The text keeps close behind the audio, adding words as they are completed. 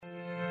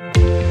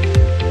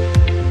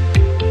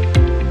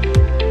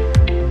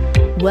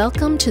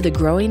Welcome to the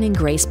Growing in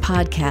Grace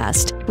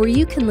podcast, where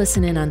you can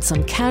listen in on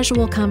some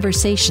casual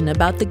conversation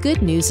about the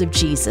good news of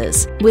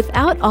Jesus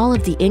without all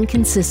of the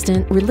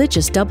inconsistent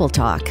religious double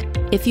talk.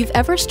 If you've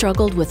ever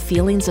struggled with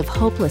feelings of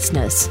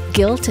hopelessness,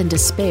 guilt, and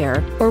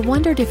despair, or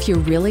wondered if you're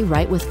really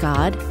right with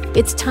God,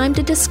 it's time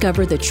to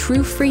discover the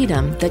true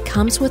freedom that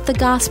comes with the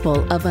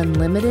gospel of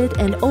unlimited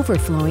and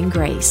overflowing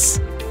grace.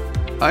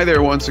 Hi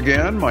there once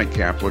again, Mike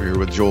Kapler here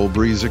with Joel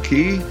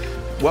Brueseke.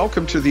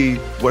 Welcome to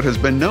what has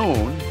been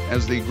known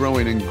as the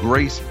Growing in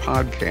Grace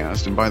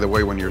podcast. And by the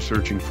way, when you're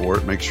searching for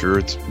it, make sure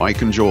it's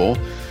Mike and Joel.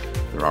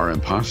 There are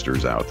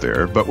imposters out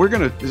there. But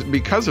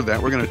because of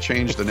that, we're going to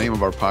change the name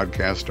of our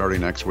podcast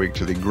starting next week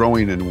to the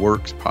Growing in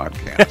Works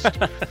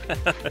podcast.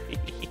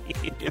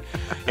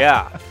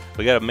 Yeah,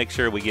 we got to make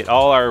sure we get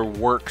all our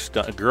works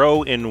done,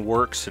 grow in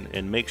works,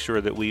 and make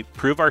sure that we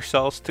prove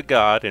ourselves to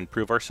God and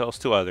prove ourselves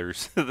to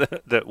others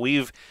that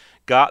we've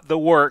got the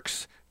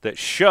works that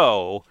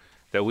show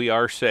that we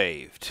are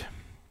saved.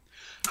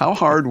 How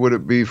hard would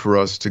it be for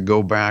us to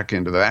go back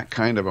into that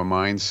kind of a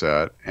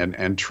mindset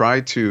and try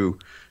to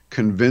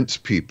convince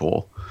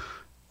people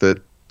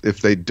that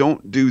if they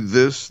don't do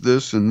this,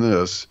 and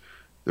this,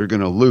 they're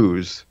going to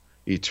lose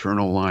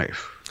eternal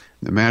life?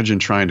 Imagine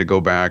trying to go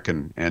back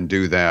and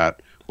do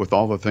that with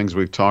all the things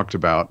we've talked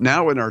about.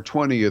 Now in our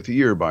 20th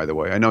year, by the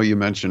way. I know you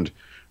mentioned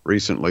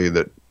recently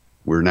that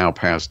we're now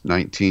past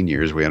 19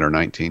 years. We had our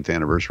 19th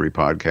anniversary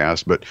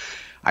podcast, but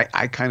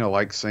I kind of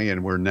like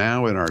saying we're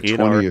now in our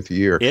 20th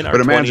year. But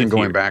imagine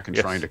going back and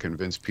trying to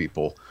convince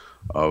people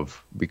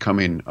of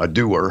becoming a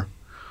doer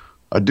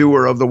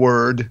of the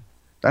word.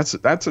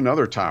 That's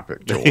another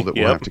topic, Joel, that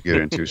we'll have to get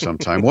into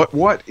sometime.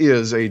 What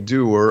is a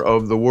doer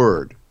of the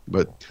word?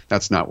 But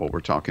that's not what we're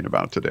talking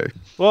about today.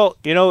 Well,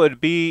 it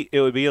would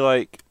be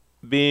like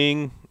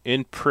being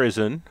in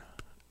prison,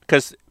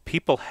 because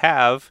people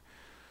have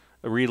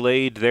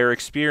relayed their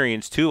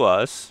experience to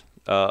us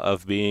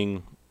of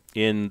being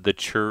in the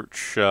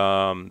church,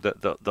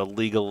 the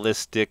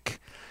legalistic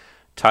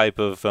type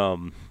of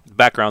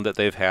background that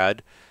they've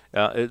had.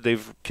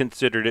 They've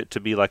considered it to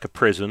be like a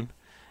prison,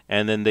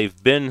 and then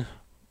they've been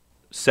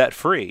set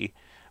free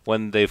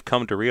when they've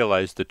come to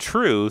realize the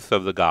truth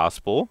of the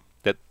gospel,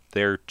 that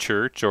their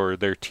church or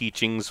their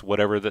teachings,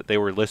 whatever that they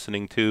were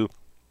listening to,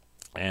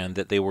 and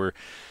that they were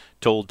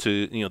told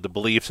to, the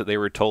beliefs that they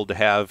were told to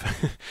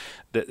have,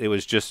 that it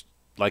was just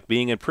like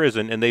being in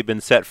prison, and they've been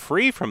set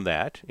free from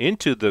that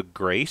into the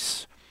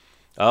grace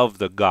of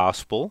the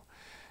gospel.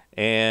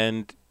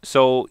 And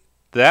so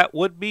that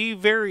would be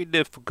very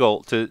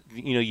difficult to,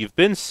 you've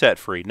been set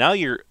free. Now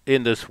you're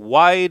in this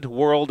wide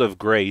world of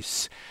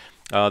grace,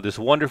 this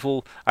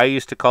wonderful, I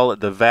used to call it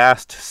the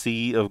vast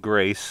sea of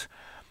grace,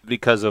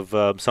 because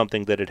of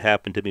something that had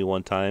happened to me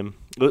one time.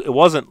 It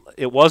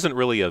wasn't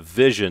really a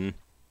vision,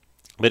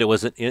 but it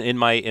was in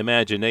my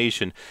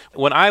imagination.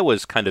 When I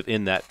was kind of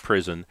in that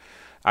prison,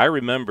 I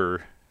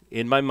remember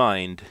in my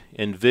mind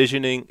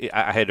envisioning,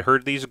 I had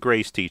heard these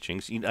grace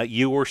teachings.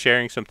 You were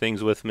sharing some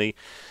things with me,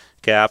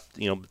 Cap,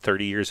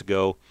 30 years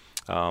ago.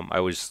 I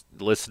was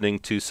listening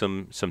to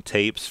some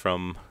tapes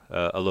from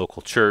a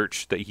local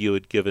church that you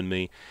had given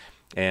me,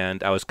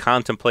 and I was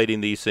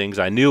contemplating these things.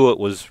 I knew it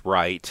was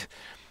right.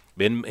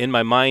 In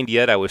my mind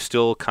yet, I was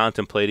still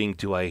contemplating,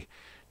 do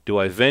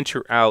I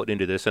venture out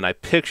into this? And I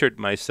pictured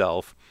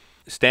myself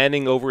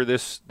standing over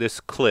this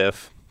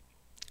cliff.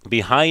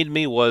 Behind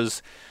me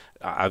was,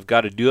 I've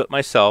got to do it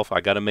myself.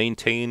 I got to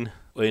maintain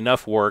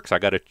enough works. I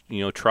got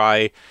to,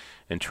 try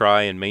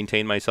and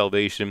maintain my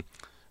salvation.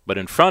 But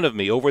in front of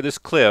me, over this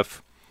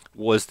cliff,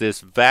 was this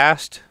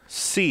vast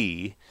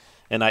sea,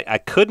 and I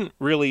couldn't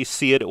really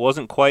see it. It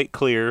wasn't quite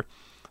clear,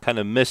 kind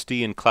of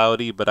misty and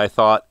cloudy. But I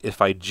thought,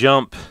 if I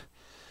jump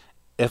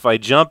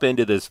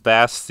into this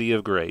vast sea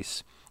of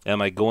grace,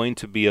 am I going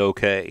to be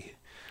okay?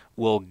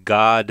 Will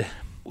God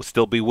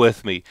still be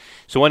with me?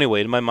 So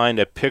anyway, in my mind,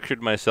 I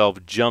pictured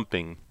myself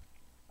jumping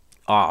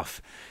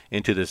off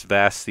into this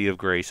vast sea of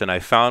grace, and I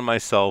found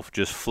myself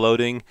just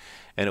floating,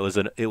 and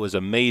it was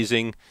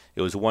amazing.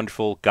 It was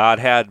wonderful. God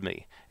had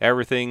me.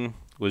 Everything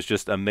was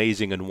just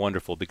amazing and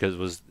wonderful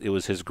because it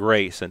was His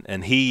grace,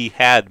 and He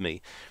had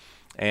me.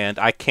 And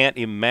I can't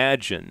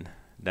imagine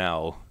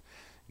now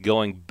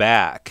going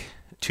back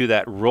to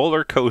that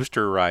roller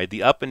coaster ride,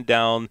 the up and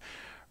down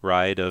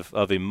ride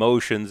of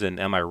emotions, and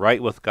am I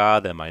right with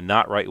God? Am I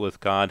not right with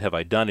God? Have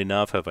I done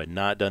enough? Have I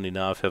not done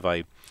enough? Have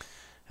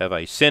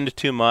I sinned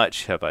too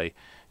much? Have I,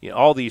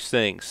 all these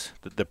things.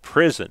 The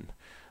prison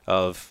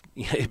of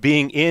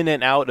being in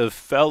and out of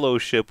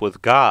fellowship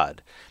with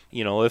God.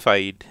 If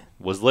I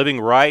was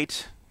living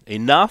right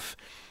enough,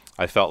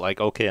 I felt like,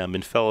 okay, I'm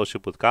in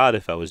fellowship with God.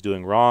 If I was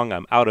doing wrong,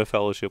 I'm out of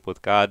fellowship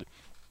with God.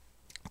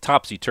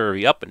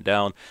 Topsy-turvy, up and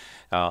down.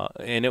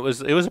 And it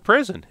was a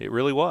prison. It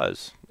really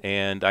was.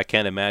 And I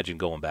can't imagine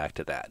going back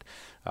to that.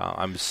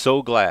 I'm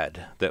so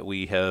glad that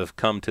we have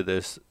come to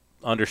this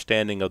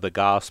understanding of the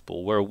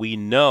gospel where we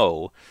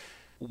know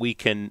we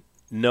can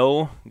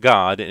know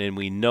God, and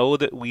we know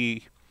that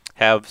we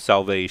have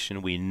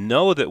salvation. We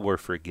know that we're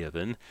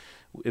forgiven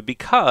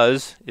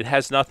because it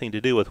has nothing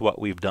to do with what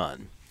we've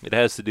done. It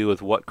has to do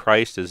with what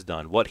Christ has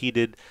done, what he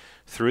did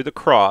through the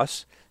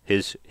cross,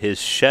 his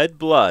shed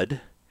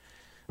blood.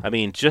 I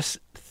mean, just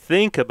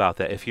think about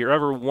that. If you're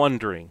ever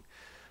wondering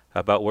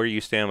about where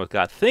you stand with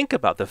God, think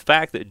about the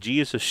fact that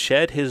Jesus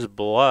shed his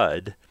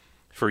blood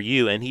for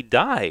you, and he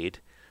died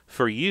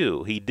for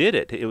you. He did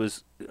it. It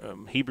was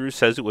Hebrews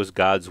says it was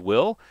God's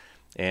will,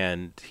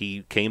 and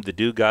he came to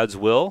do God's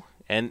will,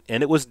 and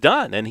it was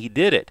done, and he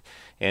did it.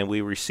 And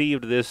we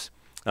received this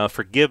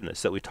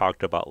forgiveness that we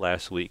talked about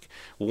last week,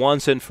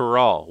 once and for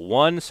all,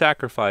 one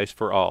sacrifice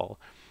for all.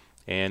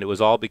 And it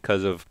was all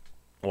because of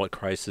what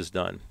Christ has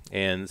done.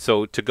 And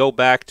so to go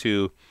back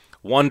to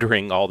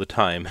wondering all the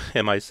time,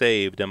 am I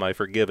saved? Am I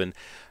forgiven?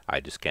 I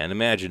just can't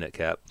imagine it,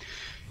 Cap.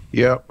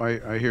 Yeah,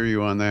 I hear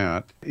you on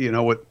that. You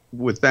know,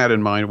 with that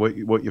in mind,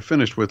 what you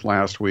finished with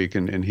last week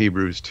in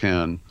Hebrews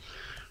 10,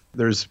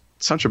 there's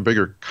such a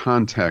bigger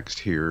context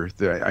here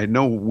that I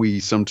know we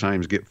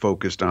sometimes get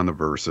focused on the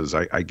verses.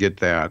 I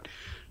get that.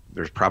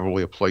 There's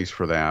probably a place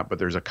for that, but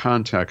there's a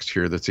context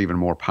here that's even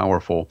more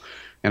powerful.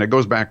 And it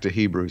goes back to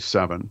Hebrews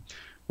 7,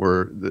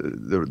 where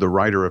the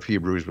writer of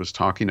Hebrews was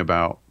talking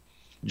about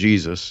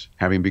Jesus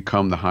having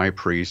become the high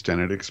priest,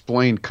 and it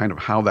explained kind of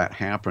how that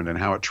happened and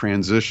how it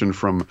transitioned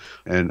from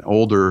an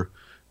older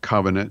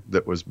covenant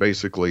that was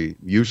basically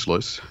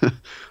useless,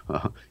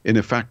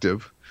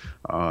 ineffective,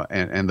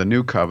 and the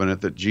new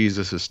covenant that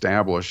Jesus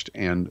established,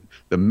 and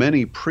the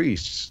many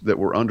priests that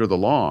were under the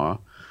law,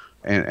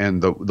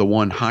 and the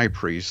one high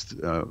priest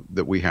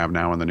that we have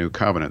now in the new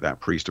covenant,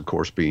 that priest, of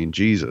course, being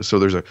Jesus. So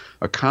there's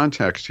a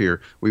context here.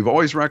 We've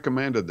always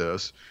recommended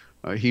this.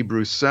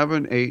 Hebrews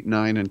 7, 8,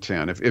 9, and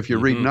 10. If you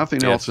read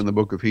nothing else in the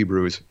book of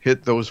Hebrews,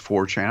 hit those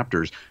 4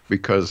 chapters,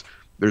 because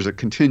there's a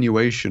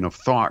continuation of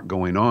thought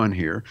going on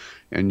here.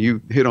 And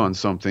you hit on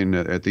something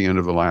at the end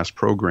of the last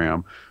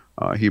program,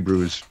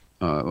 Hebrews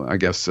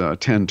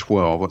 10,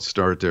 12. Let's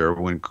start there.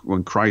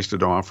 When Christ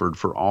had offered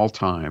for all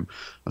time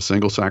a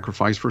single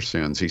sacrifice for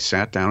sins, he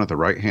sat down at the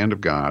right hand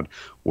of God,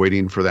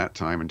 waiting for that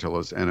time until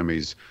his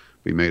enemies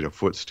be made a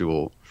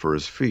footstool for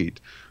his feet.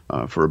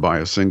 For by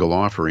a single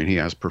offering, he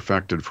has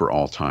perfected for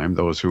all time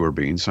those who are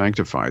being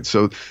sanctified.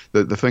 So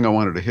the thing I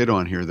wanted to hit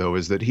on here, though,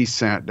 is that he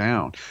sat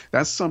down.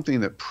 That's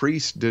something that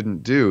priests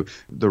didn't do.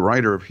 The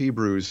writer of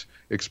Hebrews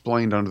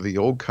explained under the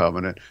Old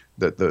Covenant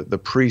that the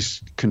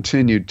priests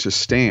continued to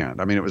stand.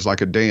 I mean, it was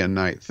like a day and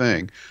night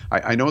thing.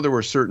 I know there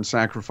were certain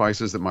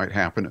sacrifices that might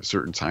happen at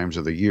certain times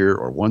of the year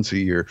or once a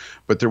year,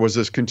 but there was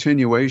this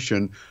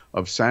continuation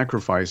of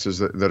sacrifices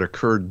that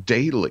occurred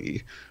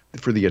daily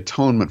for the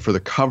atonement, for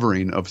the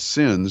covering of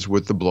sins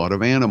with the blood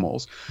of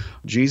animals.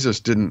 Jesus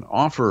didn't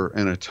offer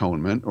an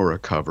atonement or a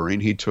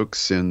covering. He took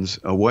sins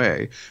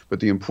away.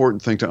 But the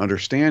important thing to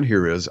understand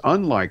here is,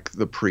 unlike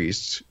the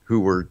priests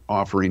who were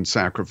offering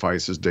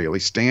sacrifices daily,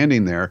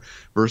 standing there,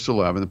 verse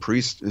 11, the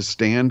priests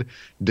stand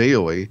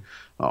daily,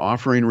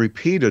 offering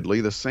repeatedly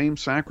the same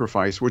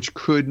sacrifice, which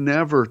could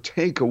never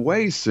take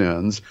away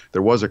sins.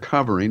 There was a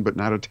covering, but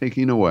not a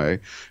taking away.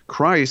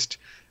 Christ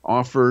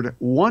offered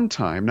one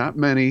time, not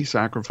many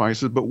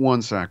sacrifices, but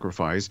one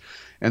sacrifice,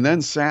 and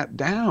then sat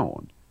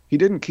down. He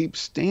didn't keep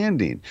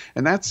standing.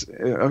 And that's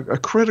a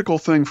critical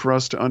thing for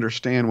us to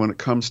understand when it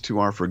comes to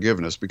our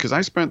forgiveness, because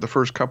I spent the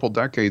first couple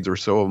decades or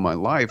so of my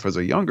life as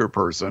a younger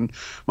person,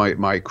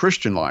 my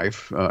Christian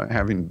life,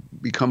 having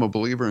become a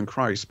believer in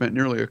Christ, spent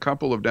nearly a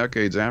couple of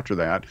decades after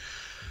that,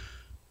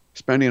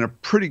 spending a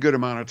pretty good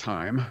amount of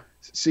time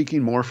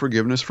seeking more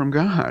forgiveness from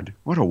God.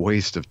 What a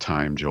waste of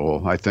time,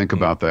 Joel. I think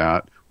about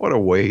that. What a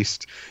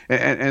waste.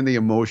 And the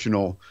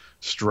emotional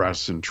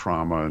stress and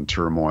trauma and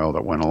turmoil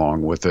that went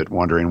along with it,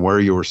 wondering where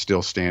you were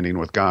still standing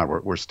with God.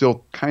 We're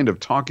still kind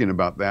of talking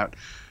about that,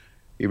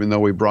 even though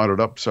we brought it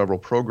up several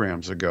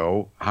programs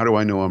ago. How do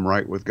I know I'm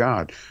right with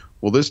God?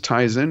 Well, this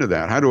ties into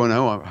that. How do I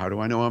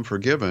know I'm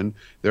forgiven?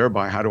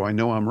 Thereby, how do I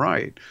know I'm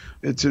right?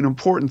 It's an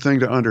important thing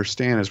to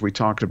understand, as we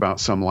talked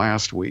about some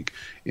last week,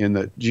 in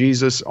that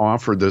Jesus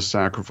offered this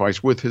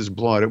sacrifice with his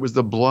blood. It was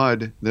the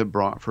blood that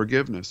brought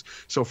forgiveness.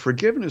 So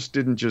forgiveness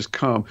didn't just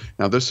come.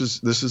 Now, this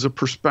is a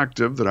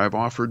perspective that I've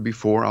offered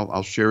before.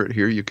 I'll share it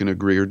here. You can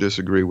agree or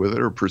disagree with it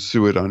or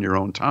pursue it on your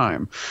own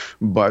time.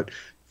 But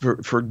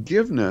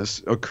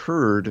forgiveness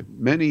occurred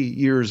many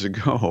years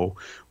ago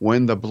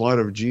when the blood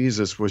of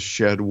Jesus was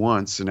shed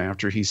once and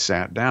after he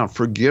sat down.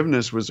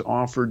 Forgiveness was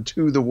offered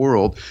to the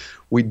world.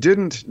 We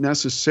didn't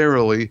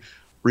necessarily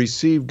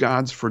receive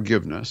God's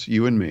forgiveness.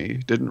 You and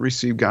me didn't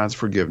receive God's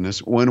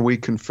forgiveness when we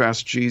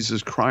confessed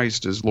Jesus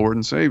Christ as Lord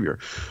and Savior.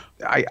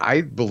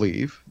 I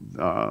believe,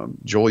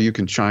 Joel, you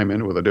can chime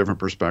in with a different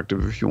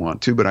perspective if you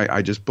want to, but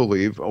I just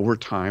believe over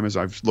time, as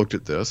I've looked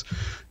at this,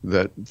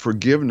 that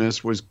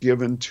forgiveness was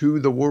given to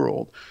the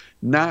world,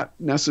 not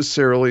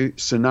necessarily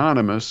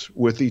synonymous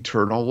with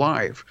eternal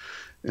life.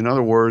 In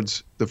other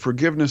words, the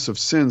forgiveness of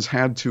sins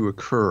had to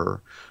occur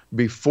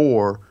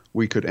before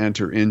we could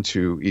enter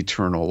into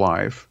eternal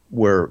life,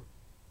 where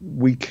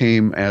we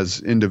came as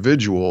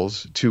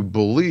individuals to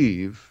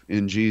believe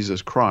in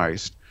Jesus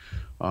Christ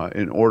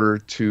in order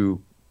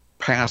to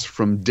pass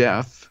from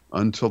death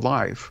unto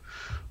life.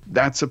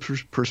 That's a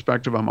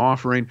perspective I'm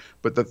offering.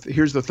 But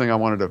here's the thing I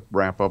wanted to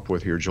wrap up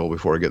with here, Joel,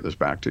 before I get this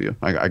back to you.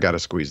 I got to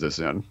squeeze this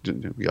in.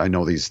 I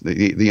know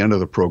the end of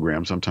the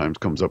program sometimes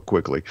comes up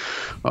quickly.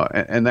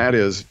 And that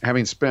is,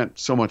 having spent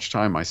so much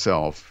time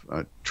myself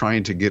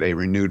trying to get a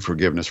renewed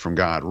forgiveness from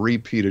God,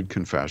 repeated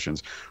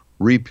confessions,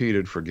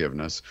 repeated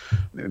forgiveness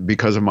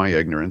because of my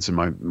ignorance and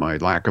my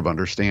lack of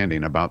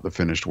understanding about the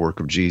finished work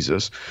of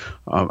Jesus.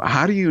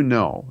 How do you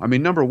know? I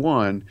mean, number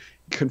one,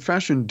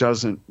 confession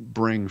doesn't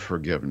bring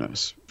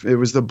forgiveness. It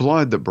was the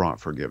blood that brought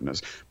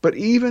forgiveness. But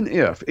even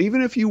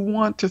if you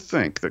want to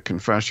think that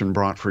confession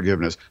brought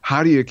forgiveness,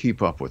 how do you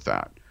keep up with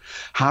that?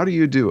 How do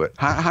you do it?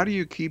 How do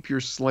you keep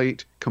your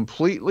slate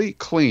completely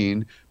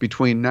clean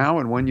between now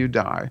and when you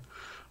die?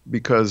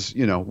 Because,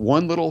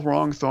 one little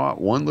wrong thought,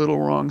 one little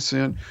wrong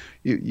sin,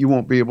 you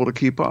won't be able to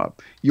keep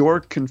up. Your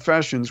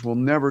confessions will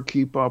never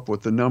keep up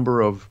with the number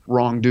of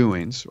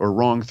wrongdoings or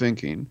wrong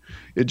thinking.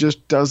 It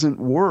just doesn't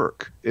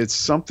work. It's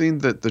something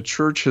that the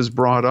church has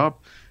brought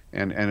up,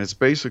 and it's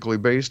basically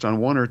based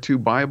on one or two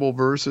Bible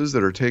verses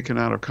that are taken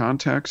out of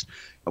context.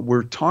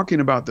 We're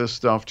talking about this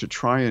stuff to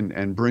try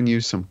and bring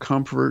you some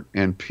comfort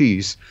and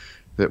peace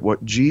that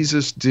what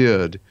Jesus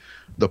did,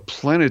 the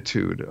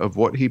plenitude of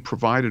what he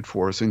provided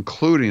for us,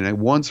 including a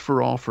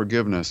once-for-all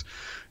forgiveness,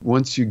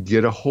 once you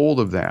get a hold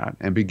of that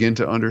and begin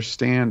to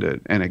understand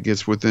it and it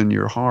gets within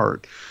your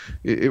heart,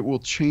 it will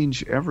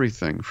change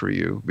everything for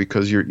you,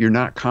 because you're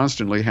not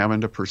constantly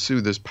having to pursue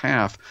this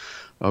path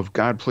of,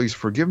 God, please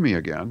forgive me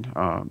again,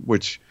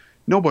 which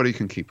nobody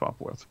can keep up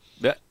with.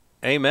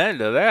 Amen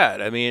to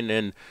that. I mean,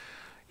 and,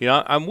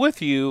 I'm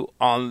with you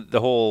on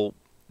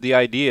the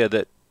idea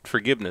that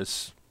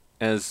forgiveness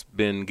has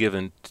been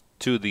given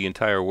to the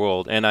entire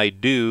world, and I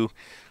do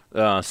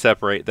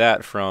separate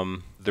that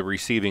from the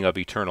receiving of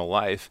eternal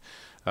life.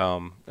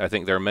 I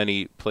think there are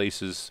many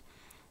places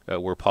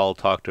where Paul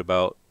talked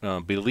about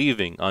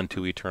believing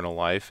unto eternal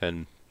life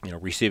and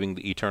receiving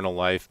the eternal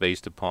life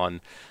based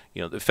upon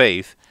the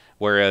faith,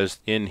 whereas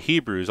in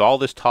Hebrews all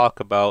this talk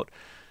about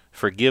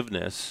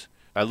forgiveness,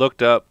 I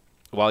looked up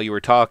while you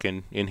were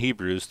talking, in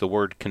Hebrews the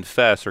word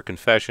confess or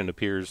confession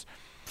appears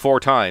 4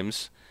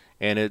 times,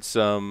 and it's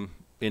in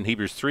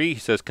Hebrews 3, he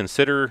says,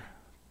 consider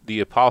the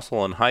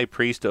apostle and high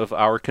priest of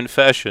our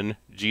confession,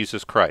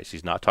 Jesus Christ.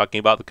 He's not talking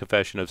about the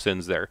confession of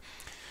sins there.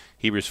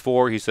 Hebrews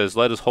 4, he says,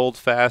 let us hold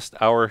fast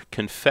our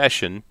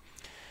confession.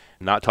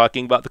 Not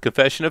talking about the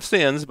confession of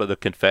sins, but the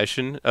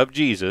confession of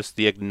Jesus,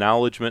 the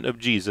acknowledgement of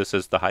Jesus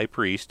as the high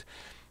priest.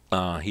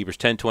 Hebrews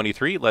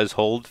 10:23, let us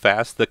hold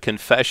fast the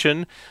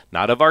confession,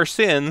 not of our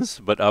sins,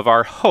 but of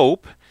our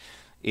hope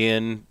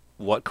in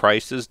what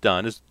Christ has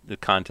done, is the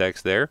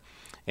context there.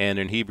 And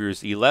in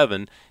Hebrews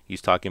 11,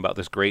 he's talking about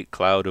this great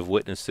cloud of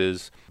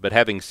witnesses. But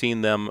having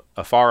seen them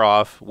afar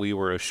off, we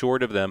were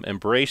assured of them,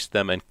 embraced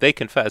them, and they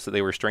confessed that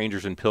they were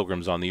strangers and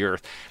pilgrims on the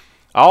earth.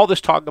 All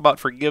this talk about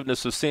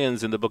forgiveness of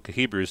sins in the book of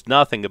Hebrews,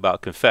 nothing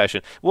about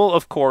confession. Well,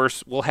 of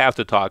course, we'll have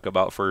to talk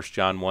about 1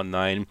 John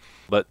 1:9,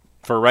 but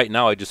for right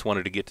now, I just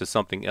wanted to get to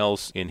something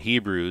else in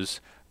Hebrews.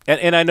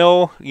 And I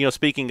know,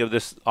 speaking of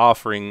this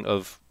offering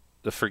of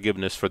the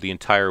forgiveness for the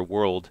entire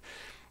world,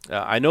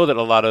 I know that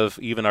a lot of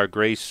even our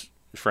grace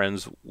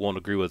friends won't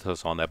agree with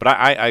us on that, but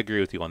I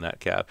agree with you on that,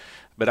 Cap.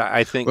 But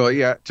I think, well,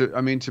 yeah.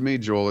 To me,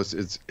 Joel,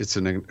 it's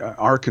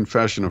our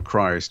confession of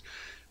Christ,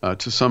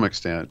 to some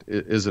extent,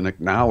 is an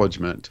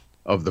acknowledgement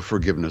of the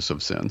forgiveness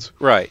of sins.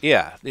 Right.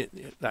 Yeah.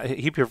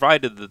 He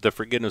provided the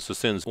forgiveness of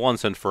sins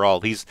once and for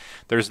all. He's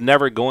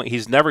never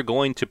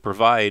going to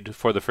provide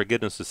for the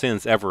forgiveness of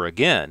sins ever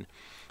again.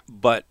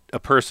 But a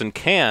person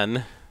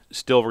can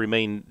still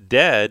remain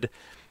dead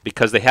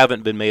because they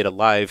haven't been made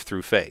alive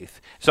through faith.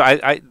 So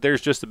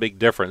there's just a big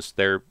difference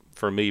there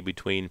for me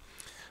between,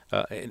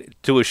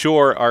 to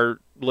assure our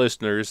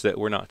listeners that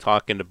we're not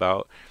talking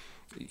about,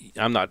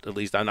 I'm not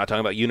talking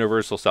about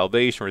universal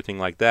salvation or anything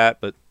like that,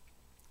 but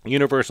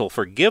universal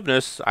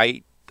forgiveness,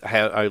 I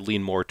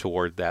lean more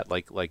toward that,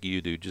 like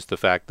you do, just the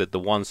fact that the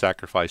one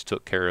sacrifice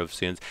took care of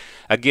sins.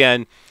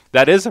 Again,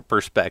 that is a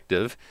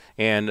perspective,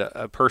 and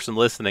a person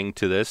listening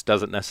to this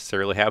doesn't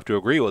necessarily have to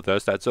agree with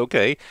us. That's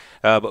okay.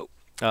 But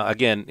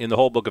again, in the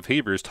whole book of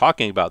Hebrews,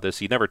 talking about this,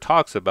 he never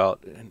talks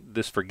about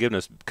this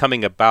forgiveness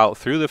coming about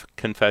through the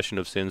confession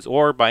of sins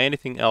or by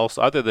anything else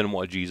other than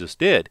what Jesus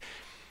did.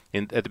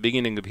 At the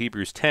beginning of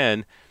Hebrews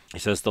 10, he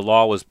says the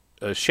law was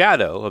a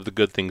shadow of the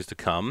good things to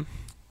come.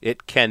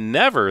 It can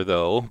never,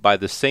 though, by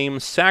the same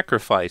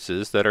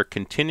sacrifices that are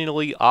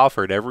continually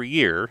offered every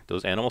year,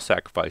 those animal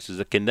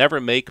sacrifices, it can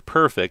never make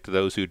perfect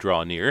those who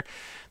draw near.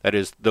 That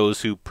is,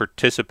 those who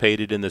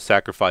participated in the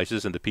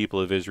sacrifices and the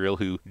people of Israel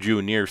who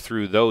drew near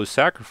through those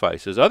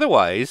sacrifices.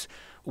 Otherwise,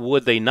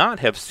 would they not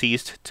have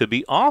ceased to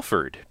be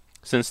offered,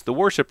 since the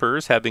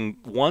worshippers, having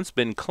once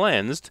been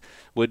cleansed,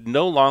 would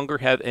no longer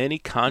have any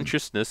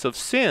consciousness of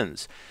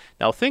sins?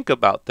 Now think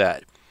about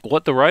that.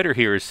 What the writer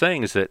here is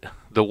saying is that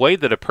the way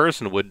that a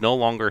person would no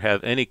longer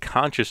have any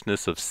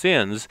consciousness of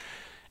sins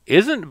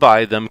isn't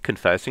by them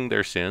confessing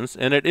their sins,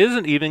 and it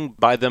isn't even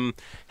by them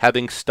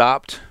having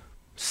stopped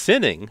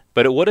sinning,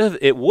 but it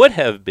would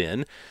have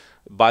been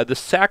by the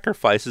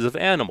sacrifices of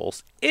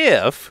animals,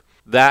 if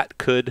that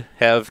could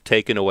have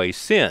taken away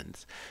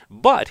sins.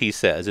 But, he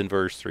says in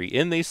verse 3,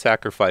 in these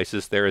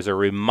sacrifices there is a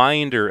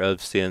reminder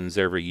of sins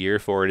every year,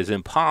 for it is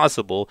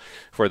impossible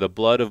for the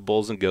blood of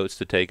bulls and goats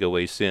to take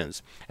away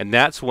sins. And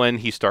that's when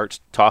he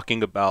starts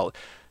talking about,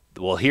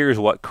 well, here's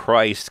what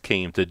Christ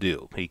came to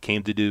do. He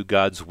came to do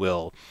God's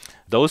will.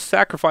 Those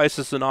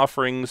sacrifices and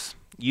offerings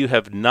you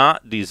have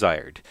not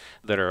desired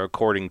that are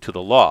according to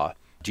the law.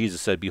 Jesus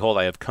said, behold,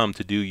 I have come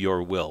to do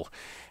your will.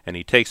 And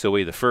he takes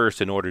away the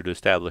first in order to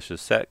establish the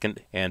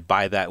second. And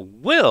by that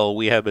will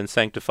we have been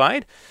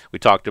sanctified. We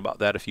talked about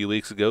that a few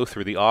weeks ago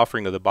through the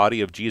offering of the body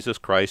of Jesus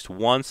Christ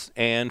once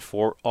and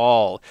for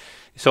all.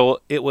 So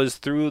it was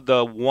through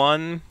the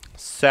one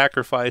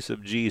sacrifice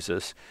of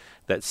Jesus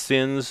that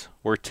sins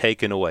were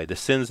taken away. The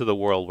sins of the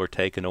world were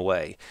taken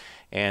away.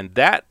 And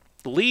that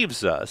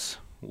leaves us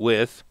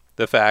with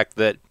the fact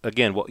that,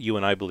 again, what you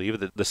and I believe,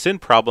 that the sin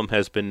problem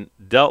has been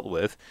dealt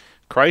with.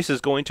 Christ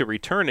is going to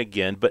return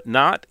again, but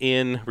not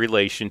in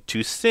relation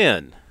to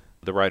sin,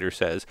 the writer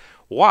says.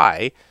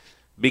 Why?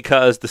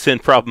 Because the sin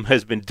problem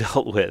has been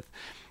dealt with.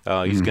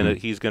 He's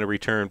gonna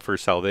return for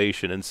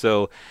salvation. And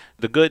so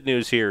the good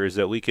news here is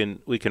that we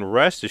can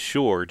rest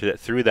assured that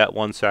through that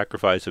one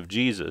sacrifice of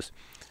Jesus,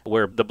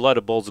 where the blood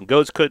of bulls and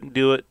goats couldn't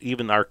do it,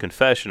 even our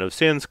confession of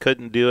sins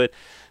couldn't do it,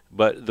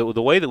 but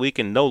the way that we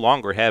can no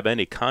longer have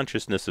any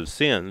consciousness of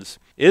sins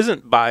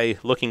isn't by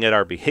looking at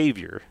our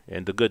behavior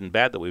and the good and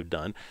bad that we've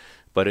done,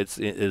 but it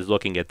is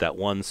looking at that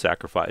one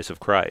sacrifice of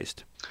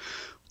Christ.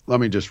 Let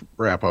me just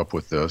wrap up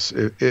with this.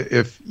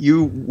 If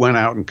you went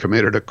out and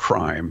committed a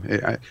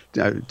crime,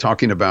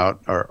 talking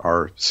about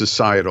our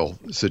societal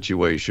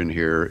situation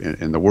here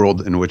in the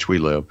world in which we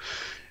live,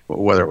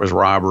 whether it was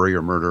robbery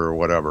or murder or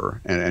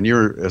whatever, and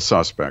you're a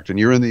suspect, and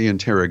you're in the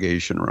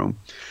interrogation room,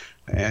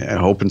 and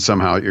hoping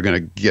somehow you're going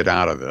to get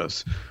out of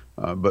this,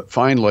 but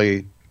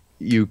finally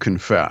you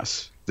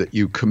confess that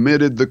you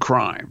committed the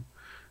crime,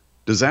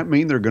 does that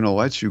mean they're going to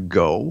let you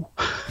go?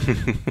 Are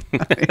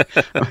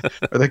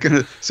they going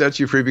to set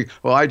you free?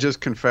 Well, I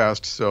just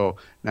confessed, so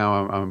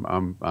now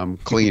I'm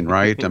clean,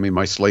 right? I mean,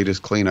 my slate is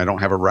clean. I don't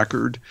have a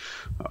record.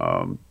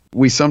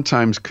 We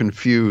sometimes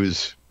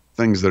confuse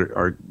things that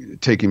are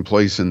taking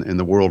place in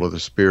the world of the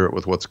spirit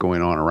with what's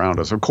going on around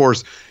us. Of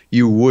course,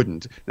 you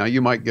wouldn't. Now,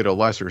 you might get a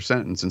lesser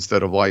sentence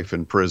instead of life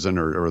in prison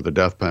or the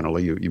death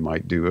penalty. You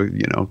might do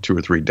 2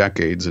 or 3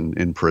 decades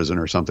in prison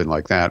or something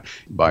like that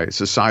by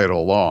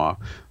societal law,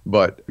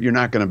 but you're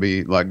not going to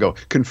be let go.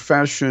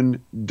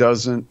 Confession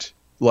doesn't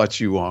let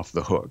you off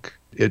the hook.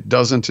 It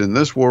doesn't in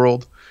this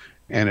world,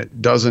 and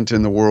it doesn't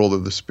in the world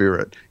of the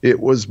spirit. It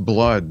was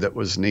blood that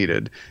was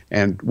needed,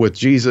 and with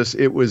Jesus,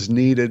 it was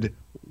needed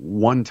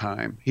one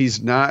time.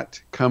 He's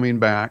not coming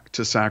back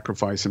to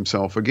sacrifice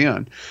himself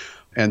again.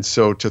 And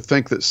so to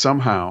think that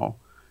somehow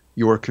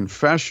your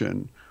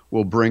confession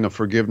will bring a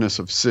forgiveness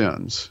of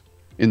sins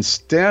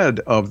instead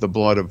of the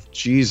blood of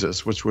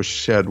Jesus, which was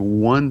shed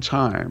one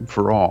time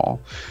for all,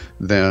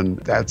 then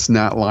that's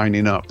not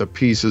lining up. The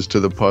pieces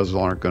to the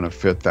puzzle aren't going to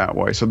fit that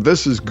way. So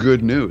this is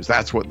good news.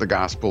 That's what the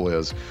gospel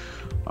is.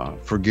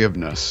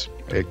 Forgiveness.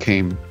 It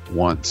came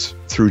once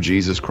through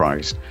Jesus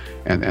Christ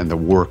and the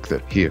work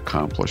that he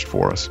accomplished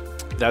for us.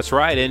 That's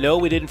right. And no,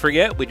 we didn't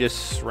forget. We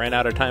just ran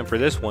out of time for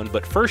this one.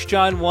 But 1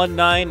 John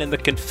 1:9 and the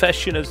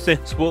confession of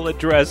sins, we'll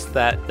address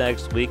that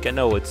next week. I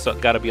know it's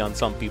got to be on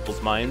some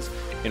people's minds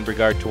in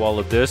regard to all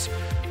of this.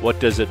 What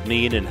does it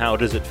mean and how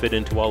does it fit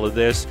into all of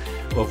this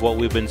of what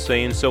we've been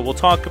saying? So we'll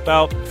talk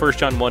about 1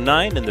 John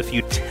 1:9 and the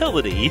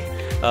futility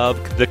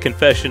of the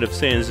confession of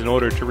sins in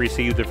order to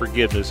receive the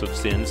forgiveness of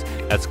sins.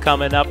 That's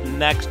coming up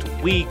next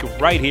week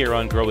right here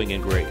on Growing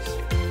in Grace.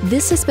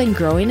 This has been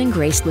Growing in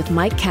Grace with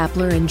Mike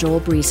Kapler and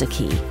Joel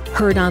Brueseke,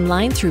 heard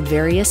online through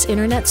various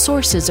internet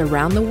sources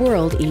around the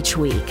world each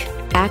week.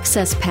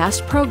 Access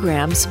past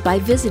programs by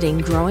visiting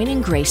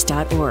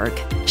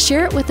growingingrace.org.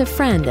 Share it with a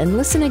friend and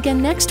listen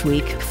again next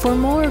week for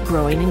more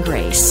Growing in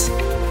Grace.